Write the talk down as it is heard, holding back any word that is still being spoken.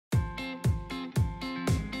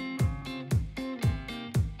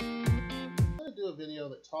video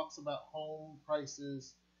that talks about home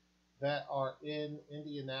prices that are in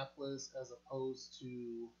Indianapolis as opposed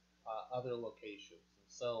to other locations.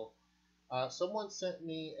 So someone sent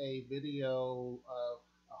me a video of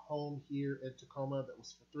a home here in Tacoma that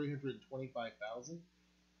was for $325,000.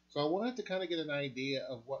 So I wanted to kind of get an idea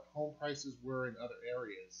of what home prices were in other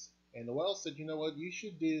areas. And Noelle said, you know what, you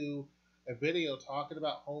should do a video talking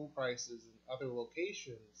about home prices in other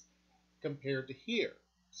locations compared to here.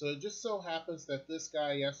 So it just so happens that this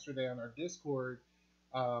guy yesterday on our Discord,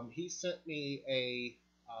 he sent me a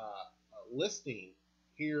listing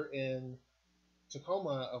here in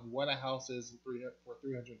Tacoma of what a house is for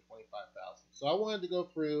 $325,000. So I wanted to go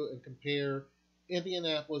through and compare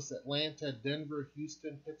Indianapolis, Atlanta, Denver,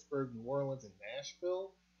 Houston, Pittsburgh, New Orleans, and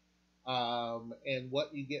Nashville, and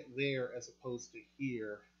what you get there as opposed to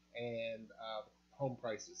here, and home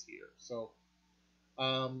prices here. So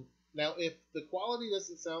now, if the quality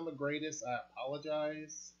doesn't sound the greatest, I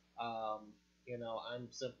apologize. You know, I'm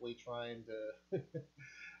simply trying to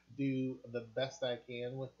do the best I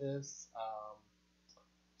can with this.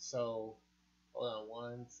 So, hold on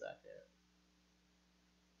one second.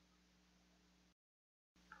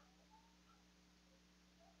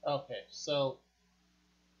 Okay, so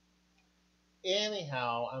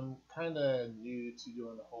anyhow, I'm kind of new to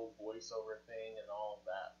doing the whole voiceover thing and all of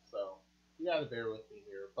that, so you got to bear with me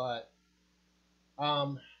here. But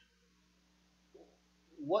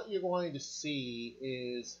what you're going to see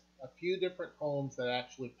is a few different homes that I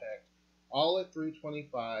actually picked, all at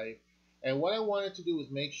 $325,000. And what I wanted to do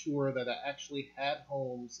was make sure that I actually had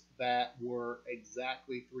homes that were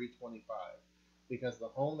exactly $325,000, because the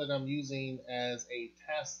home that I'm using as a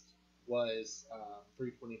test was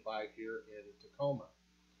 $325,000 here in Tacoma.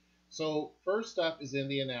 So first up is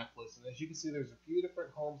Indianapolis, and as you can see, there's a few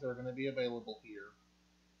different homes that are going to be available here.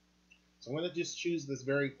 So I'm going to just choose this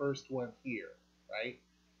very first one here, right?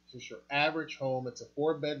 It's just your average home. It's a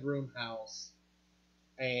 4-bedroom house,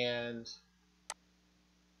 and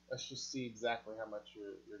let's just see exactly how much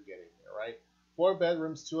you're getting here, right? 4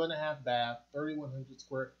 bedrooms, 2.5 bath, 3,100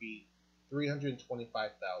 square feet, $325,000.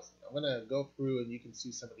 I'm going to go through and you can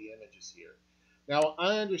see some of the images here. Now,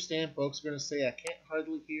 I understand folks are going to say I can't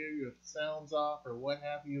hardly hear you if the sound's off or what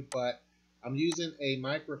have you, but I'm using a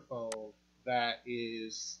microphone that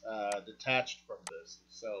is detached from this.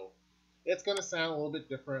 So it's going to sound a little bit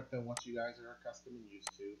different than what you guys are accustomed and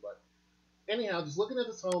used to. But anyhow, just looking at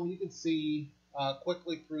this home, you can see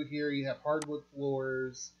quickly through here, you have hardwood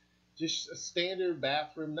floors, just a standard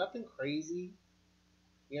bathroom, nothing crazy.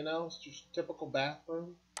 You know, it's just a typical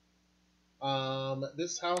bathroom.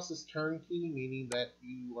 This house is turnkey, meaning that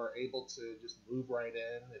you are able to just move right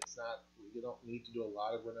in. It's not, you don't need to do a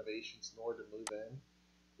lot of renovations in order to move in.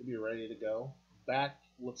 You'll be ready to go. Back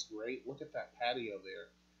looks great. Look at that patio there.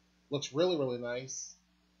 Looks really, really nice.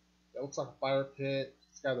 It looks like a fire pit.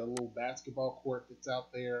 It's got a little basketball court that's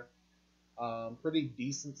out there. Pretty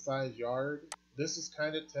decent sized yard. This is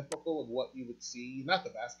kind of typical of what you would see, not the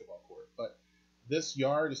basketball court, but this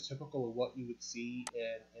yard is typical of what you would see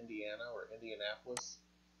in Indiana or Indianapolis.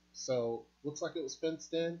 So looks like it was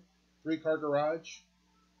fenced in. 3-car garage,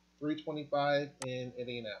 $325,000 in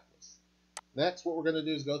Indianapolis. Next, what we're going to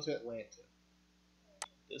do is go to Atlanta.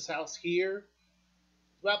 This house here,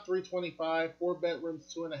 about $325,000, 4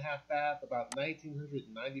 bedrooms, 2.5 bath, about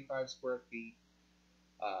 1,995 square feet.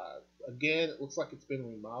 Again, it looks like it's been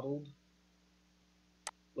remodeled.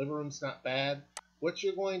 Living room's not bad. What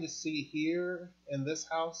you're going to see here in this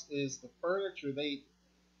house is the furniture.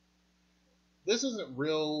 This isn't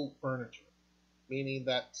real furniture, meaning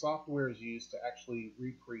that software is used to actually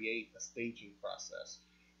recreate a staging process.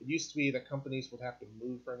 It used to be that companies would have to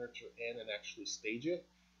move furniture in and actually stage it.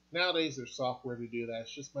 Nowadays, there's software to do that.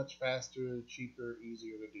 It's just much faster, cheaper,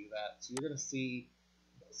 easier to do that. So you're going to see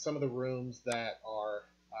some of the rooms that are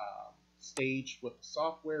staged with the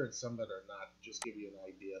software and some that are not, to just give you an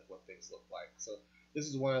idea of what things look like. So this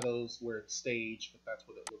is one of those where it's staged, but that's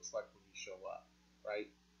what it looks like when you show up, right?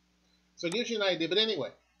 So it gives you an idea. But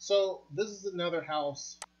anyway, so this is another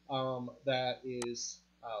house that is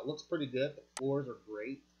looks pretty good. The floors are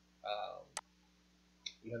great.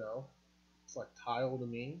 You know, it's like tile to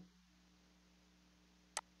me.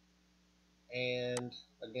 And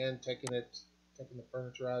again, taking the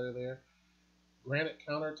furniture out of there. Granite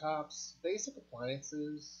countertops, basic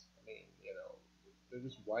appliances. I mean, you know, they're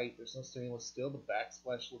just white. There's no stainless steel. The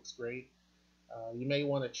backsplash looks great. You may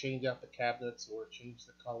want to change out the cabinets or change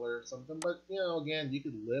the color or something, but you know, again, you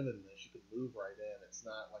could live in this. You could move right in. It's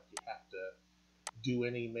not like you have to do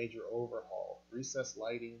any major overhaul. Recessed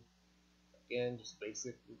lighting. Again, just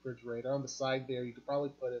basic refrigerator. On the side there, you could probably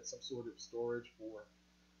put in some sort of storage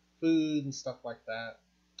food and stuff like that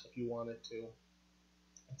if you wanted to.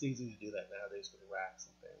 It's easy to do that nowadays with racks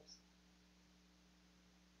and things.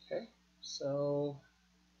 Okay, so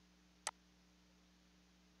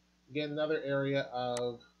again, another area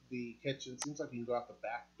of the kitchen. Seems like you can go out the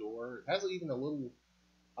back door. It has even a little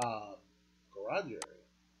garage area.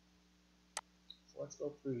 So let's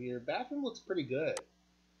go through here. Bathroom looks pretty good.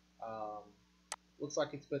 Looks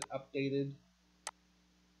like it's been updated.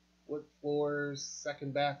 Wood floors,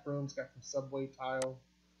 second bathroom's got some subway tile.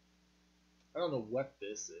 I don't know what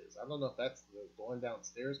this is. I don't know if that's the going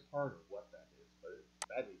downstairs part or what that is, but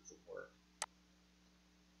that needs some work.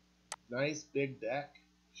 Nice big deck.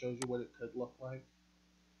 Shows you what it could look like.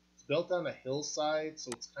 It's built on a hillside,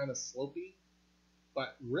 so it's kind of slopey.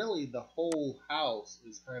 But really, the whole house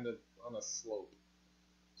is kind of on a slope.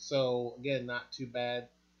 So, again, not too bad.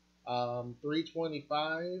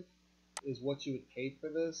 $325 is what you would pay for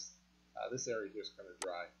this. This area here is kind of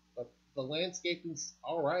dry. But the landscaping's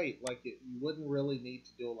alright. Like, you wouldn't really need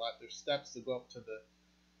to do a lot. There's steps to go up to the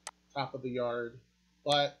top of the yard.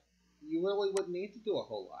 But you really wouldn't need to do a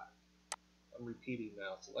whole lot. I'm repeating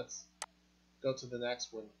now, so let's go to the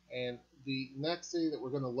next one. And the next city that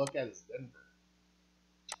we're going to look at is Denver.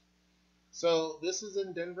 So this is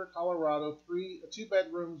in Denver, Colorado. 2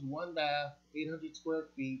 bedrooms, 1 bath, 800 square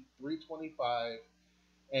feet, $325.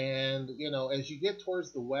 And you know, as you get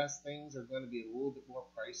towards the west, things are going to be a little bit more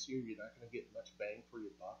pricier. You're not going to get much bang for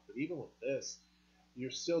your buck. But even with this,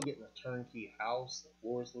 you're still getting a turnkey house. The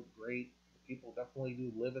floors look great. The people definitely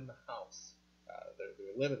do live in the house.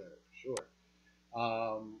 They're living in it for sure.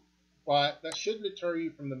 But that shouldn't deter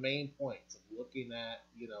you from the main points of looking at,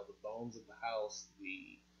 you know, the bones of the house,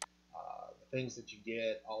 the things that you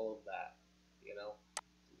get, all of that. You know,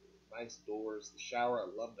 nice doors, the shower. I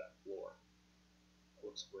love that floor. It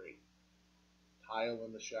looks great. Tile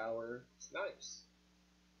in the shower. It's nice.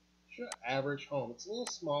 Sure, average home. It's a little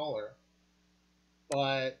smaller,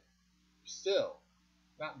 but still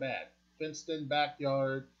not bad. Fenced in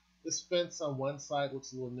backyard. This fence on one side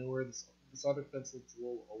looks a little newer. This other fence looks a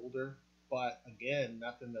little older, but again,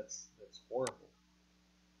 nothing that's horrible,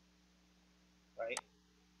 right?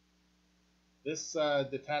 This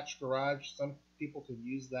detached garage, some people could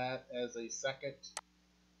use that as a second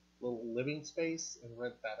little living space and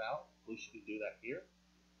rent that out. At least you could do that here.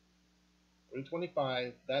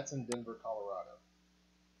 $325. That's in Denver, Colorado.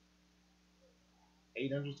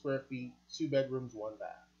 800 square feet, 2 bedrooms, 1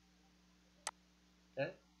 bath.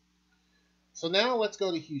 Okay. So now let's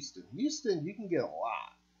go to Houston. Houston, you can get a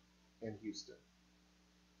lot in Houston.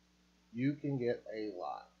 You can get a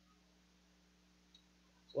lot.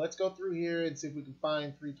 So let's go through here and see if we can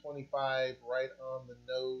find 325 right on the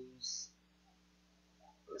nose.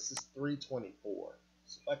 This is 324.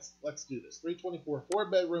 So let's do this. 324, 4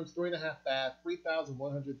 bedrooms, 3.5 bath,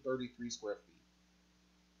 3,133 square feet.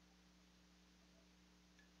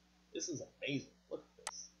 This is amazing. Look at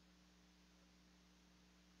this.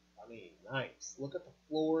 I mean, nice. Look at the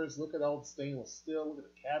floors. Look at all the stainless steel. Look at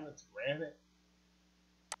the cabinets, granite.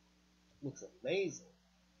 Looks amazing.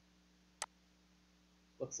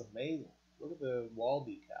 Looks amazing. Look at the wall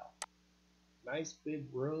decal. Nice big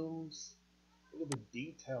rooms. Look at the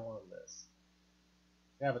detail on this.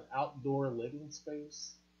 You have an outdoor living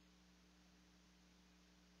space.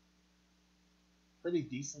 Pretty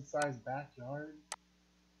decent sized backyard.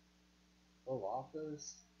 Little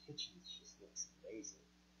office. Kitchen just looks amazing.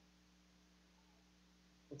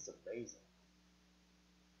 Looks amazing.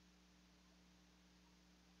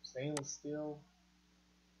 Stainless steel.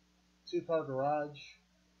 2-car garage.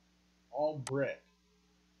 All brick.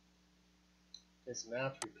 Okay, so now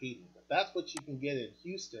it's repeating. But that's what you can get in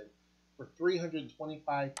Houston for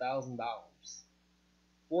 $325,000.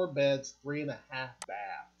 4 beds, 3.5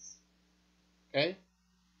 baths. Okay?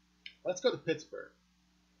 Let's go to Pittsburgh.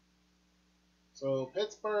 So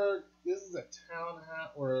Pittsburgh, this is a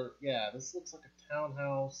townhouse, or yeah, this looks like a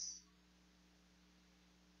townhouse.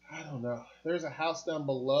 I don't know. There's a house down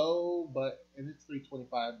below, and it's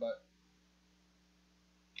 $325, but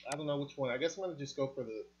I don't know which one. I guess I'm gonna just go for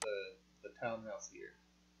the townhouse here.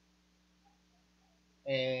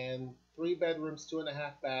 And 3 bedrooms, 2.5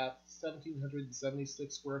 baths,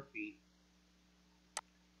 1,776 square feet,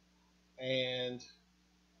 and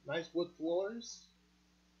nice wood floors,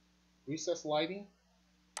 recessed lighting.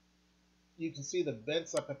 You can see the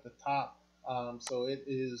vents up at the top, so it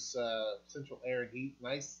is central air and heat.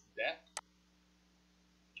 Nice deck,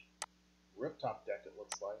 rooftop deck it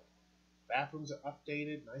looks like. Bathrooms are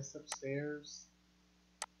updated, nice upstairs.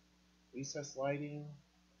 Recessed lighting,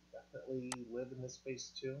 definitely live in this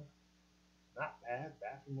space too. Not bad,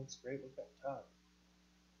 bathroom looks great. Look at that tub.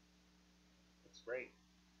 Looks great.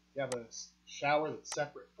 You have a shower that's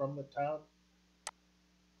separate from the tub,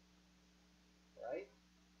 right?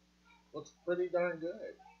 Looks pretty darn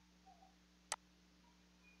good.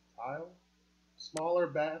 Tile, smaller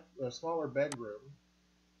bath or smaller bedroom,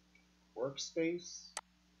 workspace,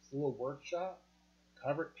 it's a little workshop,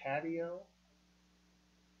 covered patio.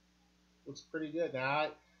 Looks pretty good.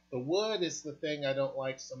 Now, the wood is the thing I don't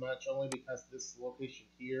like so much, only because this location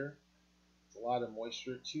here, it's a lot of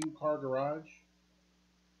moisture. 2-car garage.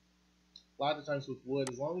 A lot of times with wood,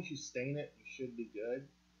 as long as you stain it, you should be good.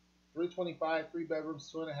 325, 3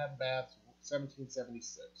 bedrooms, 2.5 baths,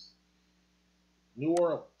 1776. New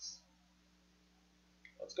Orleans.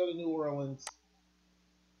 Let's go to New Orleans.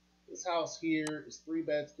 This house here is 3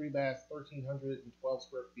 beds, 3 baths, 1,312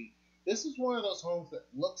 square feet. This is one of those homes that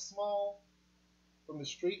look small from the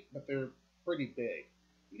street, but they're pretty big.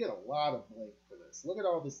 You get a lot of blink for this. Look at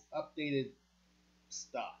all this updated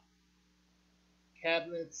stuff.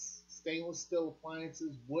 Cabinets, stainless steel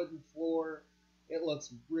appliances, wooden floor. It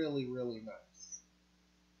looks really, really nice.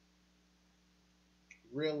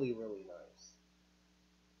 Really, really nice.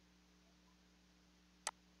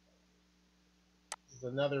 This is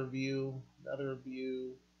another view, another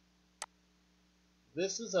view.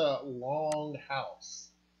 This is a long house.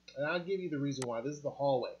 And I'll give you the reason why. This is the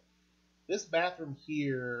hallway. This bathroom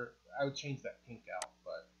here, I would change that pink out,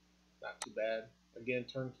 but not too bad. Again,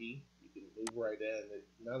 turnkey. You can move right in.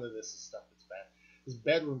 None of this is stuff that's bad. This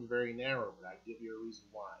bedroom's very narrow, but I give you a reason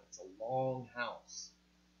why. It's a long house.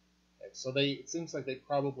 And so it seems like they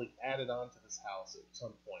probably added on to this house at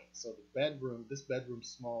some point. So the bedroom, this bedroom's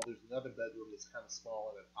small. There's another bedroom that's kind of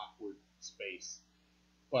small in an awkward space.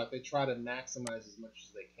 But they try to maximize as much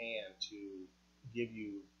as they can to give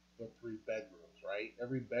you the 3 bedrooms, right?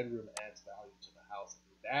 Every bedroom adds value to the house.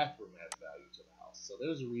 Every bathroom adds value to the house. So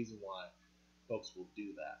there's a reason why folks will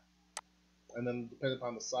do that. And then depending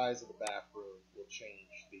upon the size of the bathroom will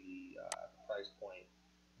change the price point.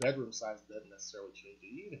 Bedroom size doesn't necessarily change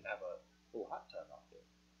it. You even have a little hot tub out there.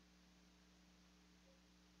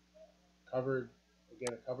 Covered,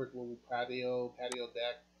 again, a covered little patio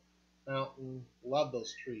deck, mountain. Love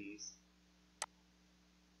those trees.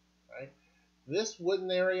 Right? This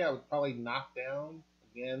wooden area I would probably knock down.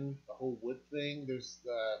 Again, the whole wood thing. There's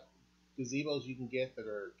gazebos you can get that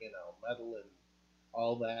are, metal and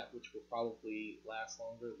all that, which will probably last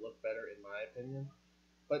longer, look better in my opinion.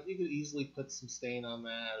 But you could easily put some stain on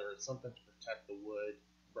that or something to protect the wood,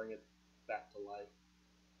 bring it back to life.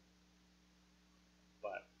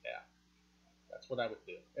 But yeah, that's what I would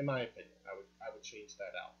do, in my opinion. I would change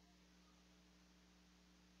that out.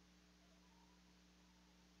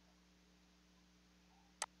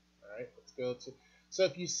 All right, let's go to. So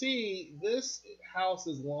if you see, this house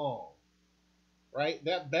is long, right?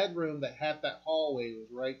 That bedroom that had that hallway was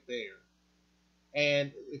right there.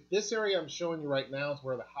 And if this area I'm showing you right now is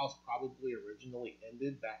where the house probably originally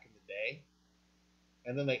ended back in the day,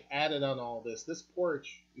 and then they added on all this. This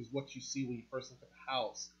porch is what you see when you first look at the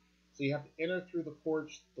house. So you have to enter through the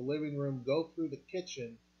porch, the living room, go through the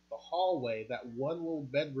kitchen, the hallway, that one little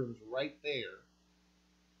bedroom's right there.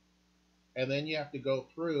 And then you have to go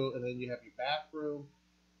through, and then you have your bathroom.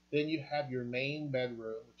 Then you have your main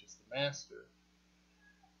bedroom, which is the master.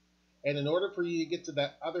 And in order for you to get to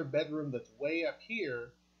that other bedroom that's way up here,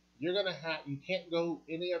 you can't go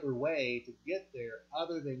any other way to get there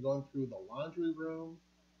other than going through the laundry room.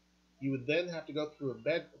 You would then have to go through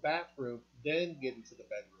a bathroom, then get into the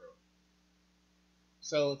bedroom.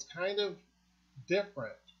 So it's kind of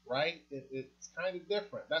different, right? It's kind of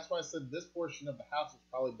different. That's why I said this portion of the house was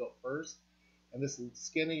probably built first, and this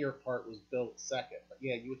skinnier part was built second. But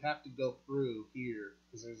yeah, you would have to go through here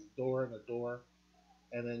because there's a door and a door,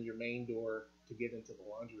 and then your main door to get into the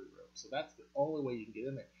laundry room. So that's the only way you can get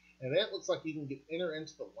in there. And that looks like you can enter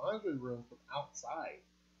into the laundry room from outside.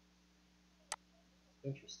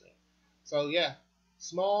 Interesting. So yeah,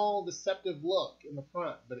 small, deceptive look in the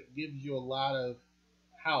front, but it gives you a lot of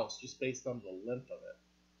house just based on the length of it.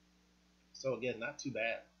 So again, not too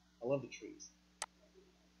bad. I love the trees.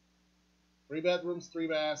 3 bedrooms, 3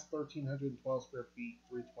 baths, 1,312 square feet,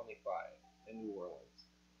 325 in New Orleans.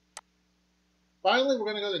 Finally, we're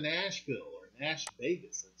going to go to Nashville, or Nash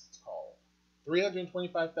Vegas, as it's called.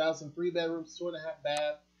 325,000, 3 bedrooms, 2.5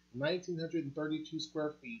 baths, 1,932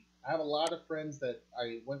 square feet. I have a lot of friends that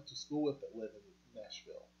I went to school with that live in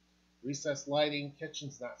Nashville. Recessed lighting,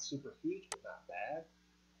 kitchen's not super huge, but not bad.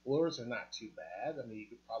 Floors are not too bad. I mean, you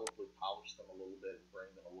could probably polish them a little bit and bring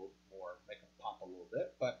them a little more, make them pop a little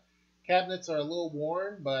bit. But cabinets are a little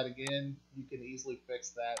worn, but again, you can easily fix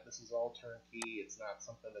that. This is all turnkey. It's not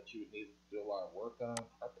something that you would need to do a lot of work on.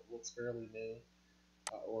 Carpet looks fairly new.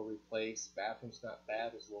 or replace. Bathroom's not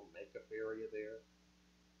bad. There's a little makeup area there,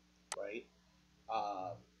 right?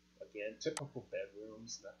 Um, Again, typical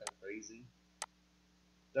bedrooms, nothing crazy.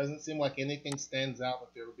 Doesn't seem like anything stands out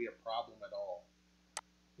that there would be a problem at all.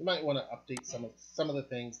 You might want to update some of the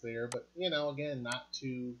things there, but again,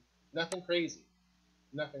 nothing crazy,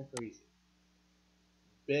 nothing crazy.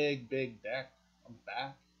 Big deck on the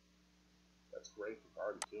back. That's great for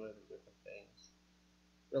barbecuing and different things.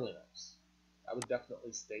 Really nice. I would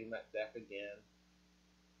definitely stain that deck again.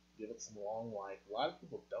 Give it some long life. A lot of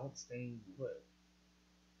people don't stain wood.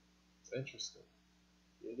 It's interesting.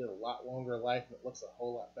 You get a lot longer life and it looks a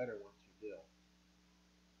whole lot better once you do.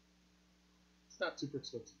 It's not super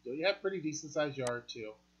expensive to do. You have a pretty decent sized yard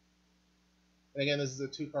too. And again, this is a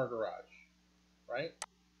 2-car garage, right?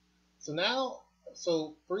 So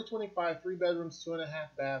 325, 3 bedrooms,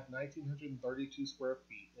 2.5 bath, 1,932 square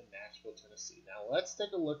feet in Nashville, Tennessee. Now let's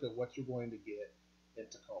take a look at what you're going to get in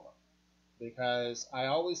Tacoma, because I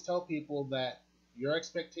always tell people that your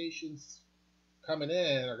expectations coming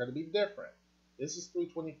in are going to be different. This is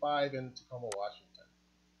 325 in Tacoma, Washington.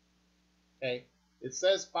 Okay, it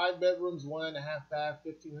says 5 bedrooms, 1.5 bath,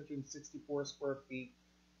 1,564 square feet.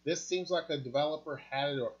 This seems like a developer had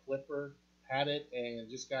it or a flipper had it and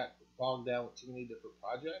just got bogged down with too many different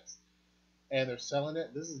projects, and they're selling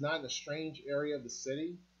it. This is not in a strange area of the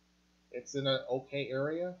city. It's in an okay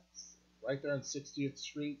area. It's right there on 60th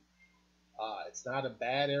Street. It's not a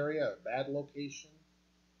bad area, a bad location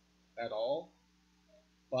at all.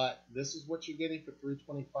 But this is what you're getting for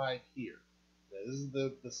 325 here. This is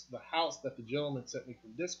the house that the gentleman sent me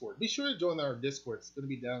from Discord. Be sure to join our Discord. It's going to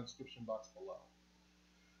be down in the description box below.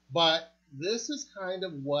 But this is kind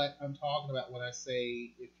of what I'm talking about when I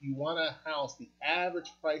say if you want a house, the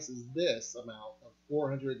average price is this amount of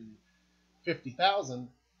 $450,000.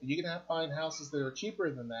 You can find houses that are cheaper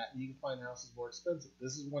than that, and you can find houses more expensive.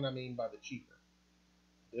 This is what I mean by the cheaper.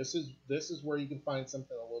 This is where you can find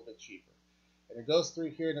something a little bit cheaper. And it goes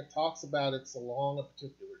through here and it talks about it's along a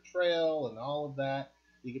particular trail and all of that.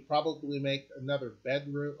 You could probably make another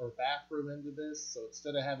bedroom or bathroom into this. So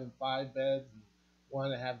instead of having 5 beds and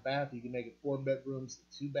 1.5 bath, you can make it 4 bedrooms and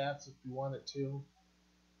 2 baths if you wanted to.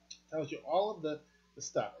 It tells you all of the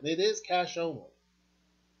stuff. And it is cash only.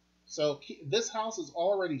 So this house is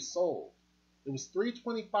already sold. It was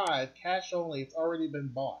 $325 cash only. It's already been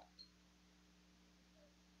bought.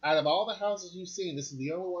 Out of all the houses you've seen, this is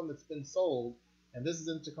the only one that's been sold, and this is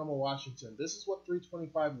in Tacoma, Washington. This is what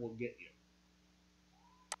 $325 will get you.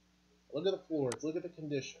 Look at the floors. Look at the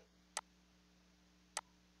condition.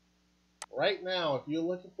 Right now, if you're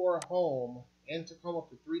looking for a home in Tacoma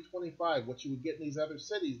for $325, what you would get in these other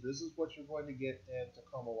cities, this is what you're going to get in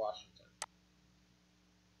Tacoma, Washington.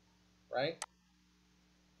 Right?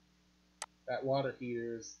 That water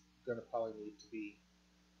heater is going to probably need to be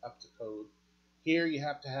up to code. Here you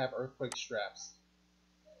have to have earthquake straps.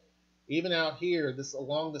 Even out here, this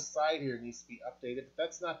along the side here needs to be updated, but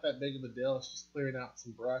that's not that big of a deal. It's just clearing out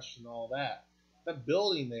some brush and all that. That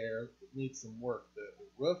building there needs some work. The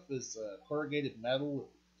roof is corrugated metal.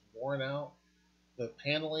 It's worn out. The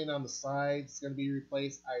paneling on the sides is going to be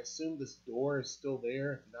replaced. I assume this door is still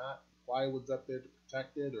there. If not, plywood's up there to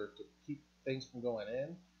protect it or to keep things from going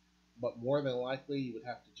in. But more than likely, you would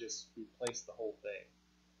have to just replace the whole thing.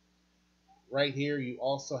 Right here, you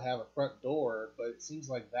also have a front door, but it seems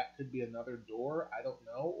like that could be another door. I don't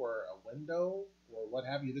know, or a window, or what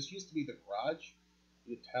have you. This used to be the garage,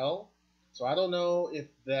 you could tell. So I don't know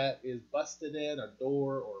if that is busted in, a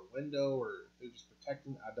door or a window, or if they're just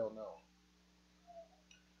protecting. I don't know.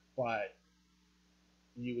 But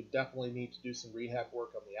you would definitely need to do some rehab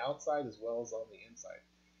work on the outside as well as on the inside.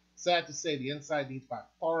 Sad to say, the inside needs by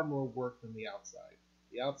far more work than the outside.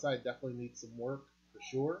 The outside definitely needs some work for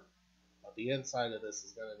sure. But the inside of this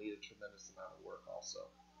is going to need a tremendous amount of work also.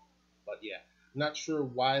 But yeah, I'm not sure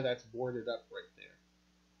why that's boarded up right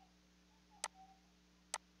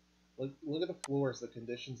there. Look at the floors, the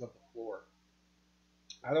conditions of the floor.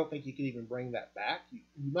 I don't think you can even bring that back. You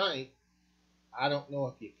might. I don't know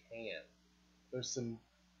if you can. There's some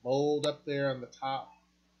mold up there on the top.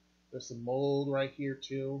 There's some mold right here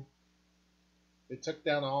too. They took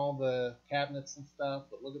down all the cabinets and stuff,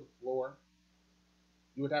 but look at the floor.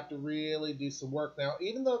 You would have to really do some work. Now,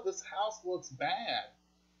 even though this house looks bad,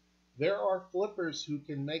 there are flippers who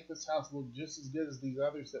can make this house look just as good as these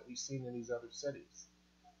others that we've seen in these other cities.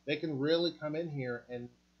 They can really come in here and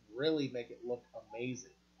really make it look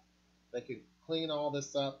amazing. They can clean all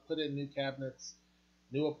this up, put in new cabinets,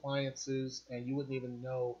 new appliances, and you wouldn't even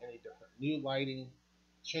know any different. New lighting,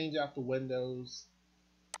 change out the windows,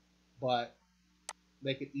 but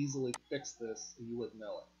they could easily fix this and you wouldn't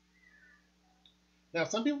know it. Now,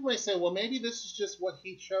 some people may say, well, maybe this is just what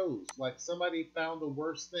he chose. Like somebody found the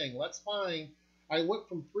worst thing. Let's find. I went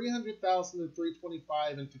from 300,000 to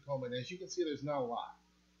 325 in Tacoma, and as you can see, there's not a lot.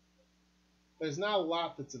 There's not a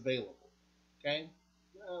lot that's available. Okay,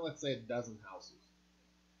 let's say a dozen houses.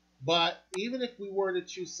 But even if we were to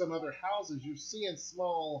choose some other houses, you're seeing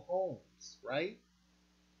small homes, right?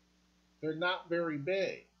 They're not very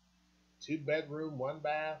big. 2 bedroom, 1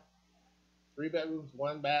 bath, 3 bedrooms,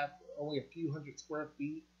 1 bath, only a few hundred square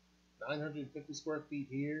feet, 950 square feet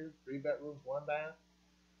here, 3 bedrooms, 1 bath,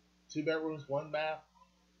 2 bedrooms, 1 bath,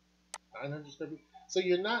 900 square feet. So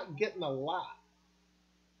you're not getting a lot,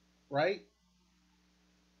 right?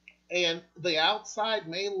 And the outside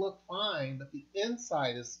may look fine, but the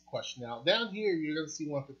inside is questioned out. Down here, you're going to see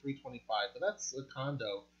one for 325, but that's a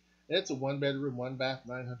condo. It's a 1 bedroom, 1 bath,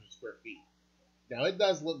 900 square feet. Now it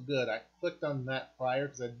does look good. I clicked on that prior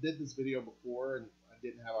because I did this video before and I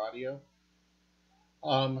didn't have audio.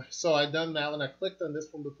 So I done that one. I clicked on this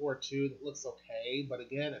one before too. It looks okay, but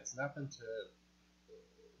again, it's nothing to.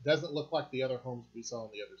 It doesn't look like the other homes we saw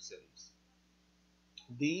in the other cities.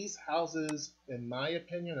 These houses, in my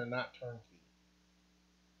opinion, are not turnkey.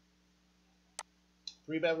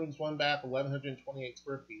 3 bedrooms, 1 bath, 1,128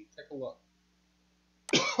 square feet. Take a look.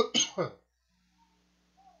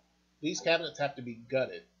 These cabinets have to be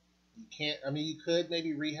gutted. You can't. I mean, you could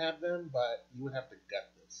maybe rehab them, but you would have to gut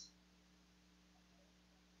this.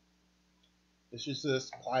 It's just this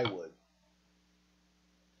plywood.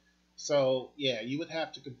 So yeah, you would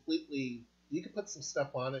have to completely. You could put some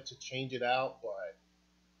stuff on it to change it out, but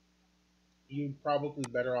you'd probably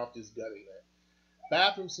better off just gutting it.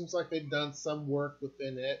 Bathroom seems like they've done some work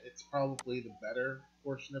within it. It's probably the better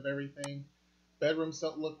portion of everything. Bedrooms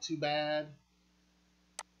don't look too bad.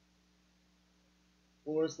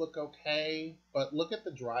 Floors look okay, but look at the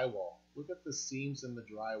drywall. Look at the seams in the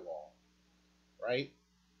drywall, right?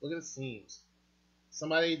 Look at the seams.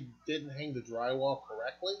 Somebody didn't hang the drywall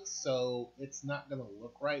correctly, so it's not going to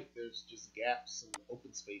look right. There's just gaps and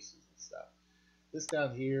open spaces and stuff. This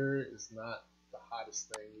down here is not the hottest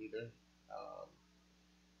thing either.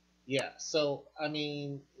 Yeah, so I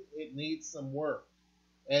mean, it needs some work.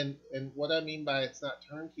 And what I mean by it's not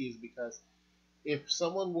turnkey is because if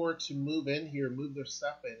someone were to move in here, move their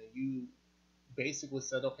stuff in, and you basically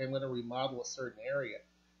said, okay, I'm going to remodel a certain area,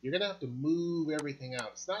 you're going to have to move everything out.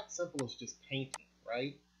 It's not simple as just painting,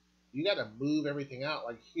 right? You got to move everything out.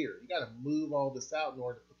 Like here, you got to move all this out in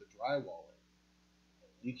order to put the drywall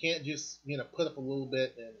in. You can't just put up a little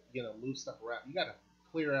bit and move stuff around. You got to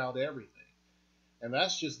clear out everything. And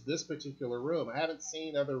that's just this particular room. I haven't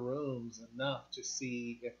seen other rooms enough to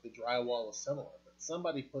see if the drywall is similar. But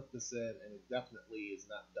somebody put this in, and it definitely is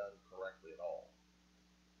not done correctly at all.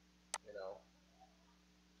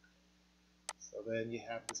 So then you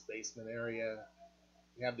have this basement area.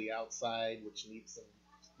 You have the outside, which needs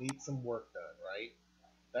some work done, right?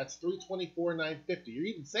 That's $324,950. You're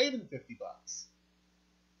even saving $50,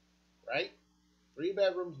 right? 3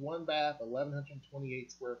 bedrooms, 1 bath,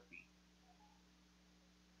 1,128 square feet.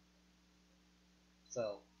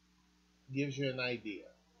 So, gives you an idea.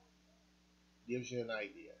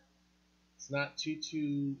 It's not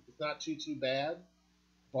too bad,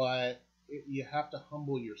 but you have to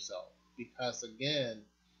humble yourself because again,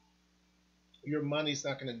 your money's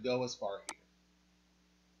not going to go as far here.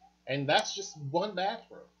 And that's just 1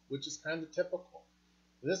 bathroom, which is kind of typical.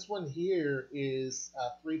 This one here is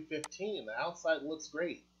 $315. The outside looks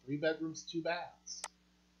great. 3 bedrooms, 2 baths.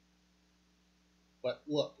 But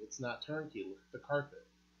look, it's not turnkey. Look at the carpet.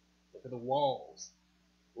 Look at the walls.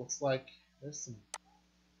 Looks like it's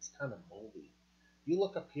kind of moldy. You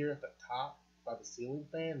look up here at the top by the ceiling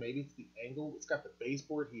fan, maybe it's the angle. It's got the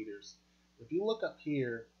baseboard heaters. If you look up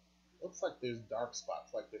here, it looks like there's dark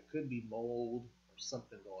spots, like there could be mold or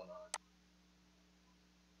something going on.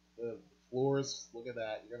 The floors, look at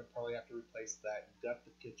that. You're going to probably have to replace that. You got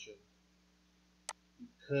the kitchen. You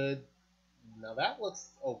could. Now that looks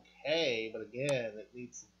okay, but again, it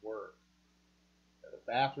needs some work. The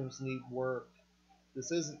bathrooms need work.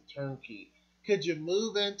 This isn't turnkey. Could you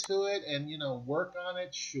move into it and work on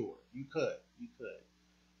it? Sure, you could.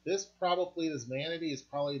 This vanity is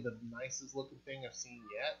probably the nicest looking thing I've seen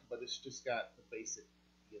yet, but it's just got the basic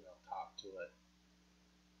top to it.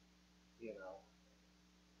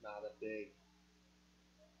 Not a big.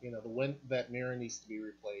 That mirror needs to be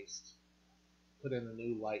replaced. Put in a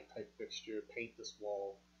new light type fixture. Paint this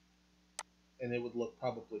wall, and it would look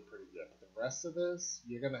probably pretty good. But the rest of this,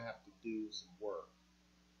 you're gonna have to do some work.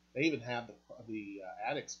 They even have the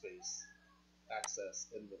attic space access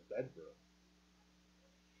in the bedroom.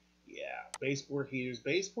 Yeah, baseboard heaters.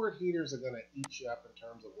 Baseboard heaters are going to eat you up in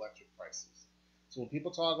terms of electric prices. So when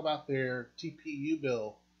people talk about their TPU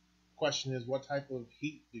bill, question is what type of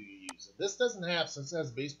heat do you use? And this doesn't have, since it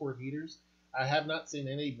has baseboard heaters, I have not seen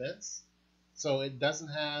any vents, so it doesn't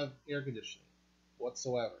have air conditioning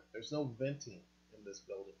whatsoever. There's no venting in this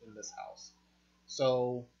building, in this house.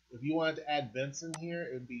 So if you wanted to add vents in here,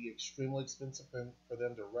 it would be extremely expensive for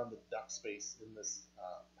them to run the duct space in this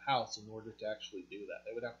house in order to actually do that.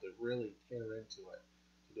 They would have to really tear into it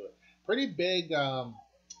to do it. Pretty big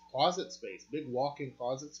closet space, big walk-in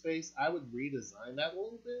closet space. I would redesign that a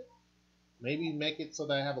little bit. Maybe make it so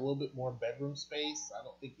that I have a little bit more bedroom space. I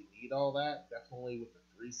don't think you need all that. Definitely with the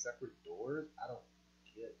 3 separate doors. I don't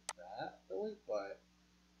get that really, but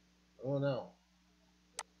I don't know.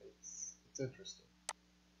 It's interesting.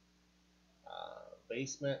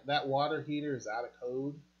 Basement. That water heater is out of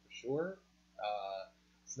code for sure.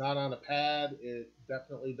 It's not on a pad. It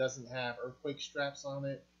definitely doesn't have earthquake straps on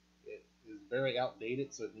it. It is very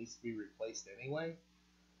outdated, so it needs to be replaced anyway.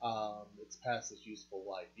 It's past its useful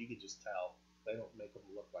life. You can just tell. They don't make them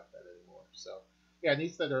look like that anymore. So, yeah, it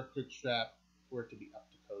needs that earthquake strap for it to be up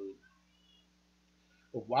to code.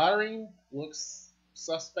 The wiring looks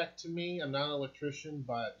suspect to me. I'm not an electrician,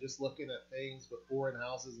 but just looking at things before in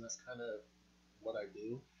houses, and that's kind of what I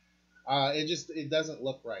do. It doesn't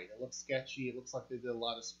look right. It looks sketchy. It looks like they did a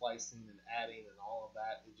lot of splicing and adding and all of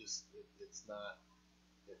that. It's not.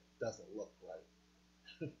 It doesn't look right.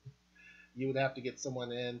 You would have to get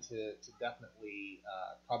someone in to definitely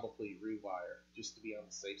probably rewire just to be on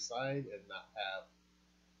the safe side and not have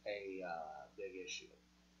a big issue.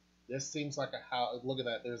 This seems like a house. Look at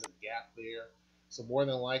that. There's a gap there. So more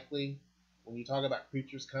than likely, when you talk about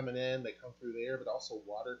creatures coming in, they come through there, but also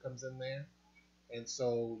water comes in there. And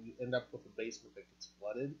so you end up with a basement that gets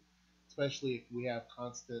flooded, especially if we have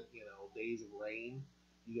constant, days of rain.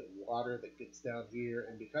 You get water that gets down here,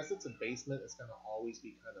 and because it's a basement, it's going to always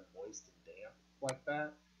be kind of moist and damp like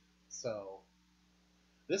that. So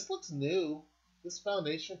this looks new. This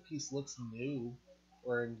foundation piece looks new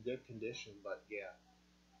or in good condition, but yeah,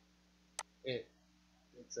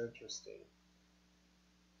 it's interesting.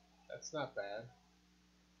 That's not bad.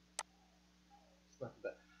 It's not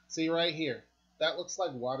bad. See right here, that looks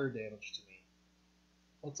like water damage to me.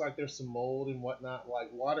 Looks like there's some mold and whatnot.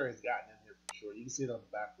 Like water has gotten in here for sure. You can see it on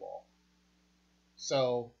the back wall.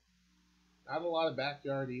 So not a lot of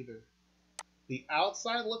backyard either. The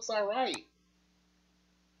outside looks alright,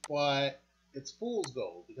 but it's fool's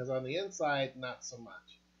gold because on the inside, not so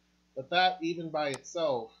much. But that, even by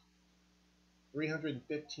itself,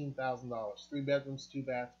 $315,000. 3 bedrooms, 2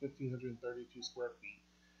 baths, 1,532 square feet.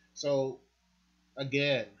 So,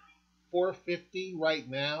 again, 450 right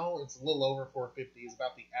now. It's a little over 450. Is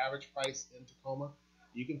about the average price in Tacoma.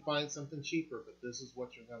 You can find something cheaper, but this is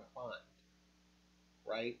what you're going to find,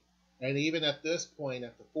 right? And even at this point,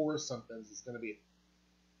 at the 4 somethings, it's going to be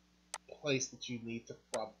a place that you need to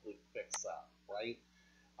probably fix up, right?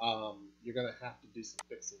 You're going to have to do some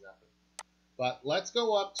fixing up. But let's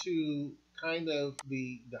go up to kind of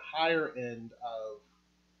the higher end of,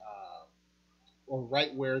 or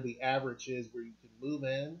right where the average is, where you can move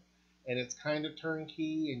in, and it's kind of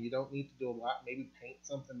turnkey, and you don't need to do a lot. Maybe paint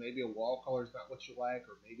something, maybe a wall color is not what you like,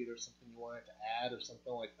 or maybe there's something you wanted to add or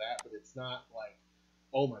something like that, but it's not like,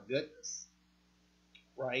 oh my goodness,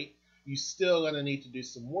 right? You still going to need to do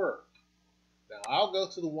some work. Now, I'll go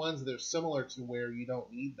to the ones that are similar to where you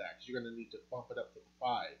don't need that, because you're going to need to bump it up to the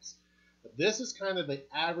 5s. But this is kind of the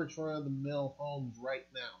average run-of-the-mill homes right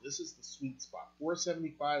now. This is the sweet spot.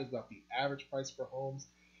 $475 is about the average price for homes.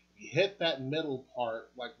 If you hit that middle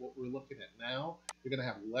part, like what we're looking at now, you're going to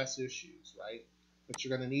have less issues, right? But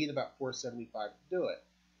you're going to need about $475 to do it.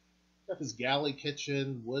 Got this galley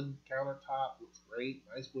kitchen, wood countertop, looks great.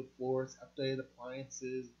 Nice wood floors, updated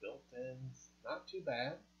appliances, built-ins. Not too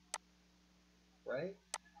bad, right?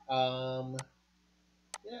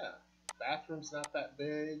 Yeah, bathroom's not that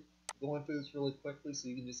big. Going through this really quickly so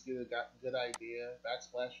you can just get a good idea.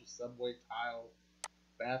 Backsplash with subway tile.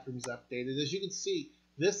 Bathrooms updated. As you can see,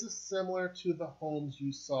 this is similar to the homes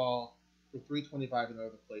you saw for $325 in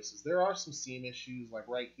other places. There are some seam issues, like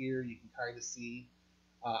right here you can kind of see.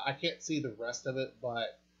 I can't see the rest of it,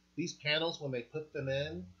 but these panels, when they put them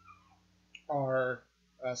in, are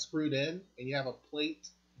screwed in, and you have a plate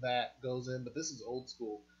that goes in, but this is old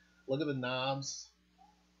school. Look at the knobs.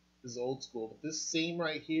 This is old school, but this seam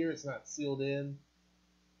right here is not sealed in.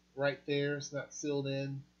 Right there, it's not sealed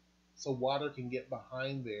in, so water can get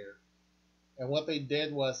behind there. And what they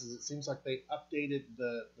did was, it seems like they updated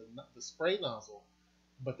the spray nozzle,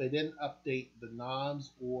 but they didn't update the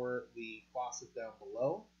knobs or the faucet down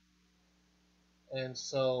below. And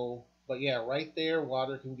so, but yeah, right there,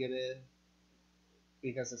 water can get in.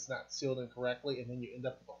 because it's not sealed in correctly, and then you end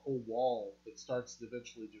up with a whole wall that starts to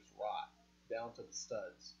eventually just rot down to the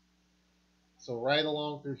studs. So right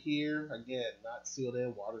along through here, again, not sealed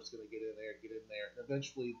in, water's going to get in there, and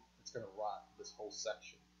eventually it's going to rot this whole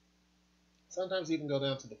section. Sometimes even go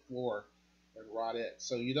down to the floor and rot it.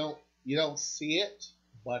 So you don't see it,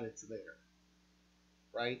 but it's there,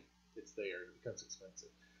 right? It's there. It becomes expensive.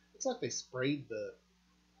 Looks like they sprayed the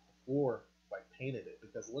floor, like painted it,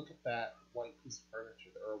 because look at that white piece of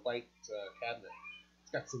furniture or white cabinet.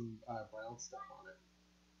 It's got some brown stuff on it.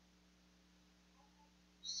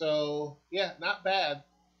 So yeah, not bad,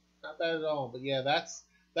 not bad at all. But yeah,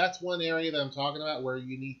 that's one area that I'm talking about where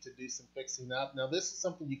you need to do some fixing up. Now this is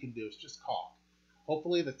something you can do. It's just caulk.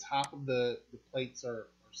 Hopefully the top of the plates are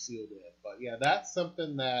sealed in. But yeah, that's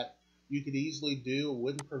something that you could easily do. It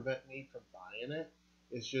wouldn't prevent me from buying it.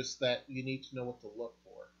 It's just that you need to know what to look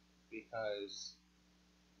for, because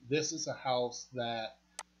this is a house that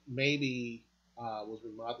maybe was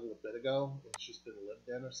remodeled a bit ago. It's just been lived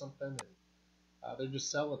in or something, and they're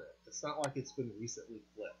just selling it. It's not like it's been recently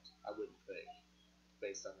flipped, I wouldn't think,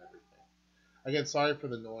 based on everything. Again, sorry for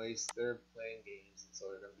the noise. They're playing games, and so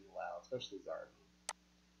they're going to be loud, especially Zardi.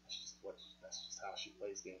 That's just how she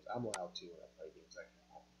plays games. I'm loud too when I play games. I can't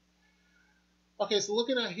help it. Okay, so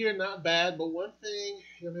looking at here, not bad, but one thing,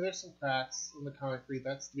 there's some cracks in the concrete.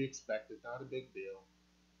 That's to be expected. Not a big deal.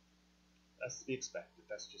 That's to be expected.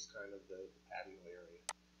 That's just kind of the patio area.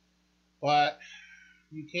 But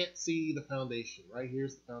you can't see the foundation. Right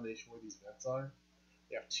here's the foundation where these vents are.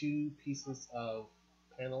 You have two pieces of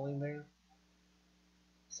paneling there.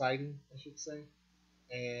 Siding, I should say.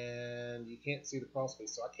 And you can't see the crawl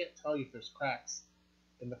space. So I can't tell you if there's cracks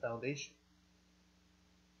in the foundation,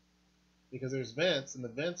 because there's vents, and the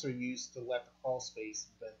vents are used to let the crawl space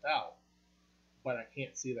vent out. But I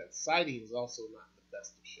can't see that. Siding is also not in the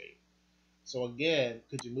best of shape. So again,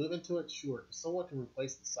 could you move into it? Sure, because someone can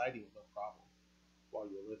replace the siding with no problem while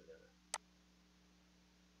you're living in it.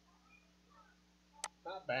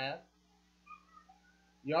 Not bad.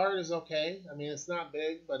 Yard is okay. I mean, it's not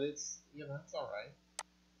big, but it's it's all right.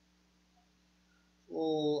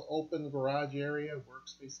 Little open garage area,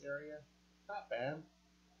 workspace area, not bad.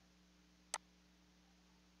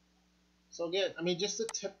 So again, I mean, just a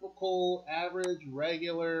typical, average,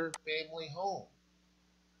 regular family home.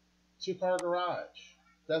 2-car garage.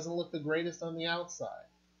 Doesn't look the greatest on the outside,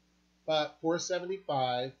 but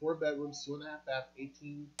 $475, 4 bedrooms, 2.5 bath,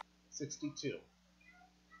 1862.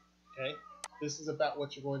 Okay, this is about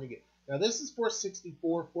what you're going to get. Now this is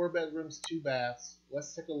 $464, 4 bedrooms, 2 baths.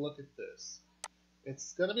 Let's take a look at this.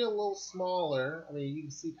 It's going to be a little smaller. I mean, you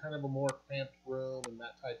can see kind of a more cramped room and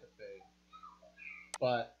that type of thing.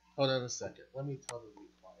 But hold on a second. Let me tell them to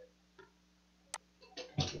be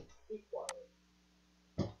quiet. Be quiet.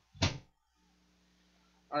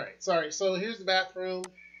 All right, sorry. So here's the bathroom,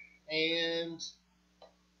 and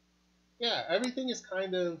yeah, everything is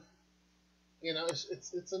kind of,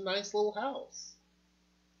 it's a nice little house.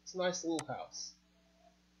 It's a nice little house.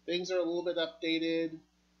 Things are a little bit updated.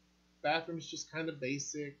 Bathroom's just kind of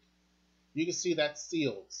basic. You can see that's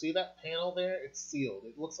sealed. See that panel there? It's sealed.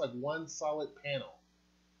 It looks like one solid panel.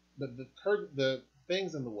 But the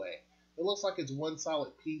thing's in the way. It looks like it's one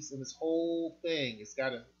solid piece, and this whole thing has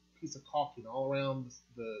got a piece of caulking all around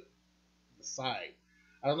the side.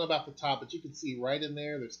 I don't know about the top, but you can see right in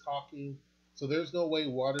there, there's caulking. So there's no way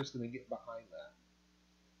water's going to get behind that.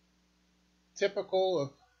 Typical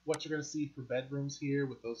of what you're going to see for bedrooms here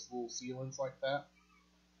with those little ceilings like that.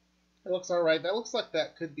 It looks alright. That looks like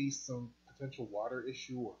that could be some potential water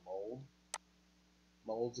issue or mold.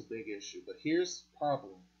 Mold's a big issue. But here's the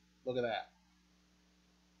problem. Look at that.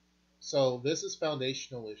 So this is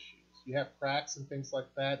foundational issues. You have cracks and things like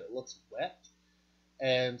that. It looks wet.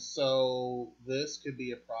 And so this could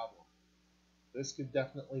be a problem. This could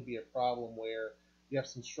definitely be a problem where you have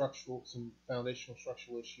some foundational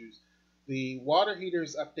structural issues. The water heater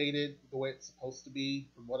is updated the way it's supposed to be,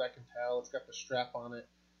 from what I can tell. It's got the strap on it.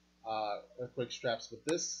 Earthquake straps, but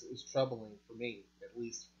this is troubling for me, at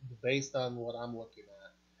least based on what I'm looking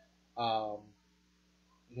at.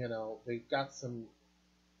 They've got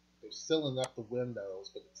they're sealing up the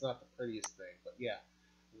windows, but it's not the prettiest thing. But yeah,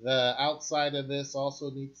 the outside of this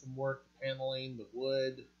also needs some work. The paneling, the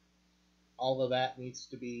wood, all of that needs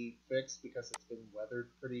to be fixed because it's been weathered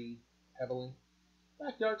pretty heavily.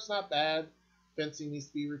 Backyard's not bad. Fencing needs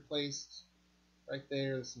to be replaced. Right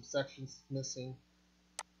there's some sections missing.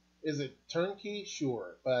 Is it turnkey?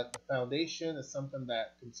 Sure, but the foundation is something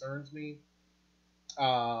that concerns me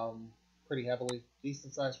pretty heavily.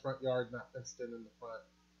 Decent sized front yard, not fenced in the front,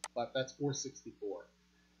 but that's $464.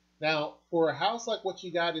 Now, for a house like what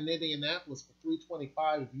you got in Indianapolis for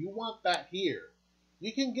 $325, if you want that here,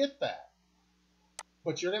 you can get that.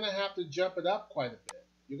 But you're going to have to jump it up quite a bit.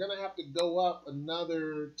 You're going to have to go up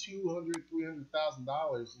another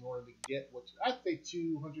 $200,000-$300,000 in order to get what I'd say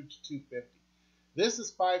 200 to 250. This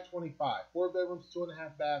is 525, 4 bedrooms,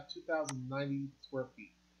 2.5 bath, 2,090 square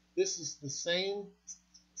feet. This is the same,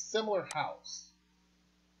 similar house,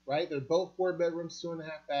 right? They're both 4 bedrooms,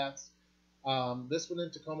 2.5 baths. This one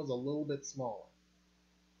in Tacoma is a little bit smaller.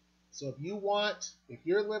 So if you're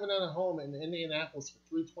living in a home in Indianapolis for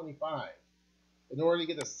 $325, in order to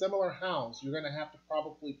get a similar house, you're going to have to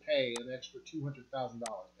probably pay an extra $200,000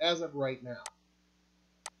 as of right now,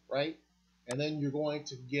 right? And then you're going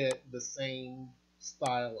to get the same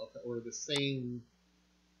style or the same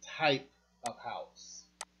type of house,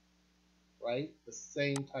 right? The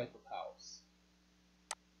same type of house.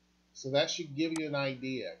 So that should give you an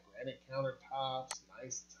idea. Granite countertops,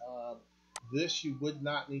 nice tub. This you would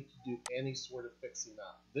not need to do any sort of fixing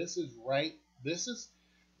up.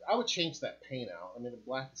 I would change that paint out. I mean, the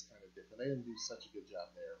black is kind of different. They didn't do such a good job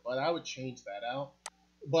there, but I would change that out.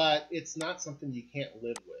 But it's not something you can't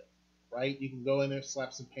live with, right? You can go in there,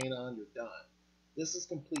 slap some paint on, you're done. This is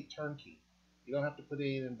complete turnkey. You don't have to put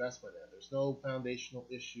any investment in. There's no foundational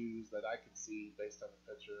issues that I can see based on the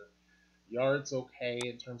picture. Yard's okay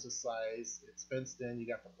in terms of size. It's fenced in. You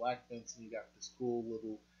got the black fence, and you got this cool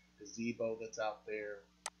little gazebo that's out there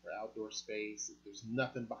for outdoor space. There's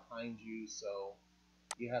nothing behind you, so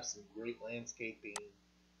you have some great landscaping.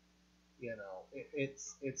 You know,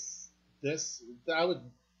 it's this. I would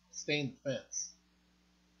stain the fence,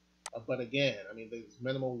 but again, I mean, there's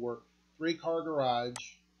minimal work. 3-car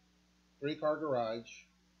garage, 3-car garage,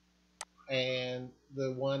 and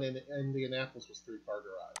the one in Indianapolis was 3-car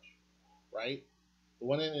garage, right? The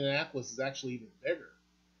one in Indianapolis is actually even bigger.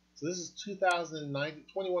 So this is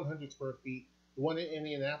 2,100 square feet. The one in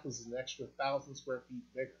Indianapolis is an extra 1,000 square feet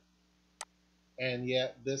bigger. And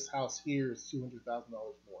yet this house here is $200,000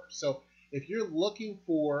 more. So if you're looking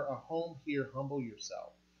for a home here, humble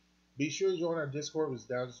yourself. Be sure to join our Discord, which is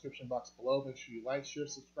down in the description box below. Make sure you like, share,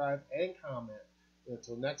 subscribe, and comment. And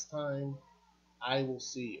until next time, I will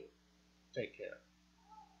see you. Take care.